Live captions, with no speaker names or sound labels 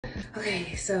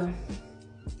Okay, so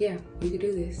yeah, we could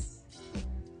do this.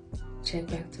 Check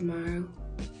back tomorrow.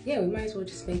 Yeah, we might as well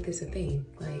just make this a thing.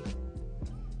 Like,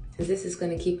 because this is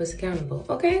gonna keep us accountable.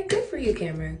 Okay, good for you,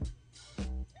 Cameron.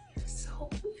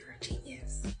 You're a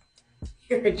genius.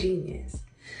 You're a genius.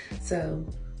 So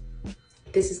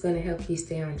this is gonna help you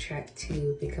stay on track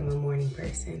to become a morning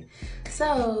person.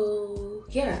 So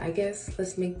yeah, I guess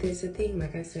let's make this a thing,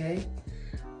 like I said,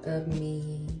 of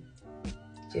me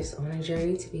just on a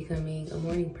journey to becoming a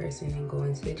morning person and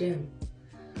going to the gym.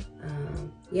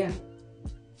 Yeah,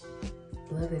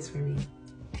 love this for me.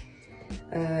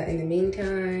 In the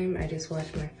meantime, I just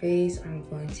washed my face. I'm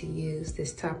going to use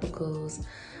this Topicals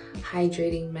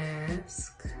hydrating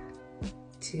mask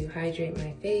to hydrate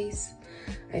my face.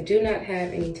 I do not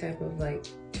have any type of like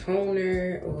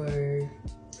toner or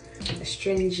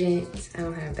astringent. I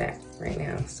don't have that right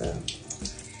now, so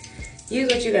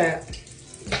use what you got.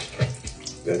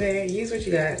 Okay, use what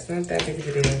you got. It's not that big of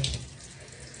a deal.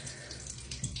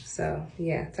 So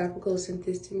yeah, Topical sent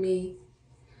this to me.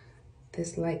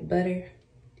 This like butter,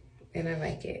 and I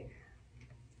like it.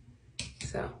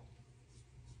 So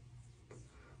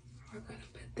we're gonna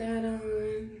put that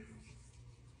on.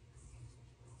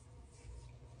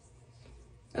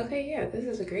 Okay, yeah, this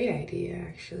is a great idea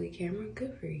actually, Cameron.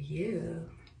 Good for you.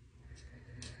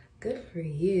 Good for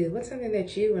you. What's something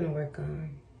that you want to work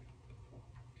on?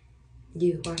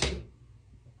 You, watch it.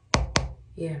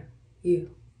 Yeah, you.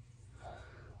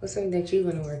 What's something that you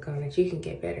want to work on that you can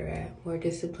get better at, more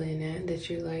disciplined at, that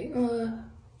you're like,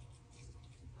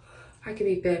 I could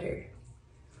be better.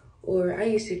 Or I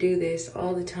used to do this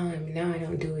all the time and now I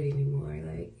don't do it anymore.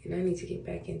 Like, and I need to get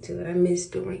back into it. I miss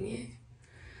doing it.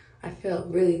 I felt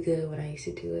really good when I used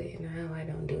to do it and now I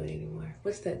don't do it anymore.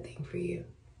 What's that thing for you?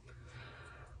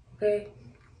 Okay?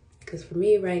 Because for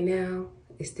me right now,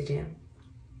 it's the gym.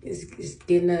 It's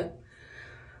getting up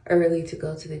early to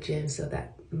go to the gym so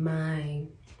that my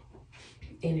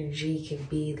energy can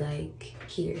be like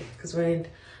here. Because when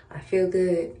I feel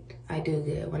good, I do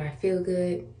good. When I feel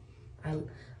good,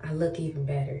 I look even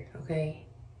better, okay?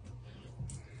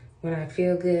 When I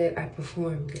feel good, I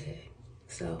perform good.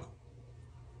 So,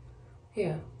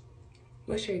 yeah.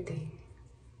 What's your thing?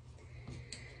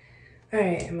 All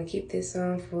right, I'm gonna keep this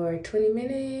on for 20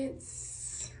 minutes.